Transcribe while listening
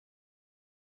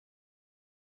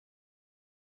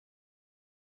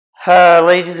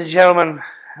Ladies and gentlemen,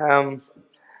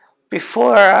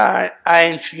 before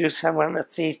I introduce, I want to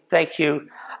say thank you.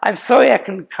 I'm sorry I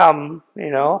couldn't come,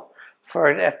 for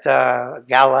at the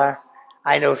gala.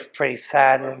 I know it's pretty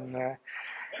sad,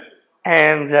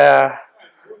 and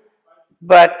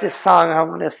but this song I'm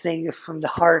going to sing is from the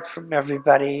heart, from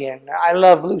everybody, and I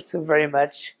love Luso very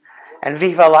much, and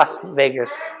Viva Las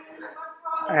Vegas.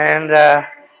 And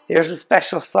here's a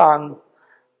special song.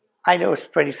 I know it's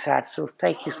pretty sad, so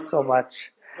thank you so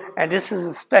much. And this is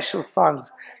a special song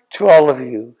to all of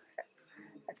you.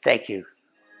 Thank you.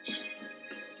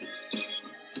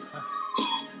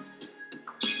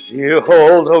 Your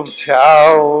old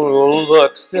hometown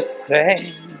looks the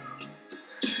same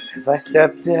as I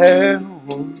step down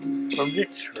from the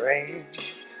train.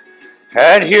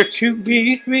 And here to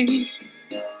meet me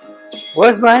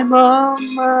was my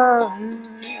mama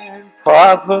and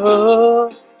papa.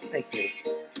 Thank you.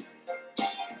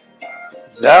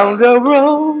 Down the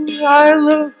road I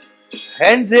look,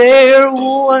 and there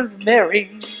was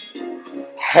Mary,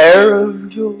 hair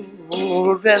of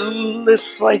gold and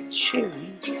lips like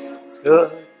cherries. It's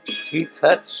good to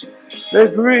touch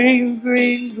the green,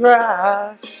 green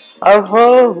grass of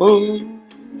home.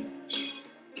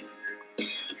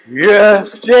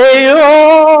 Yes, they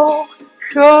all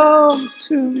come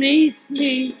to meet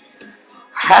me,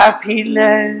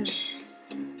 happiness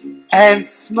and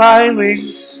smiling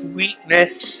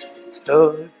sweetness. It's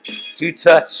good to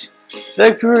touch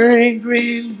the green,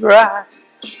 green grass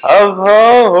of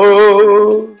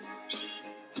home.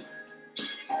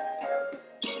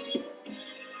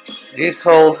 This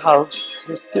old house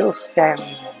is still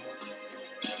standing,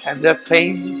 and the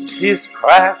paint is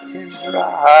cracked and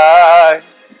dry.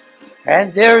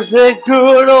 And there's a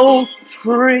good old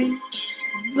tree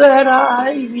that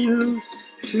I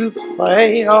used to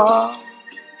play on.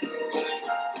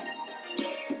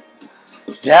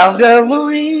 Down the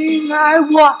lane I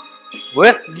walk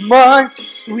with my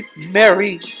sweet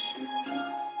Mary,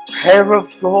 hair of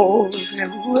gold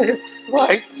and lips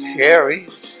like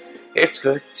cherries. It's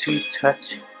good to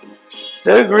touch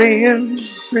the green,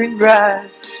 green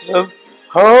grass of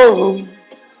home.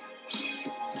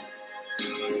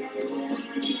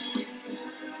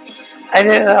 And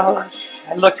then I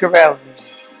look around me,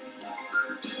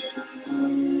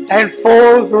 and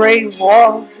four gray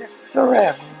walls that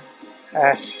surround me.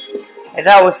 And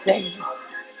I was saying,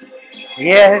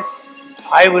 yes,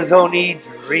 I was only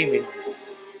dreaming.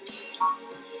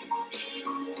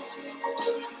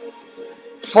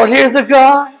 For here's a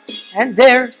God, and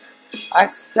there's a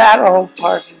saddle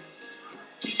party.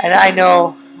 And I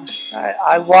know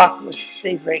I walk with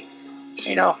daybreak,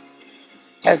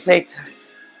 as they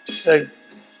touch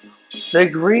the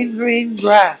green, green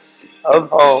grass of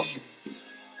home.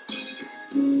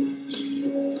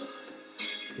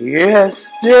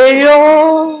 Yes, they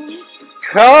all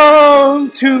come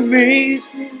to meet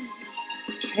me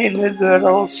in the good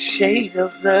old shade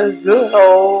of the good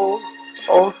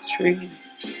old tree.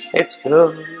 It's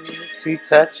good to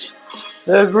touch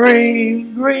the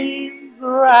green, green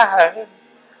grass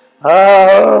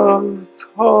of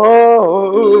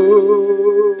home.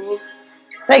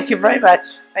 Thank you very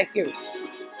much. Thank you.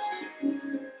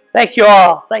 Thank you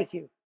all. Thank you.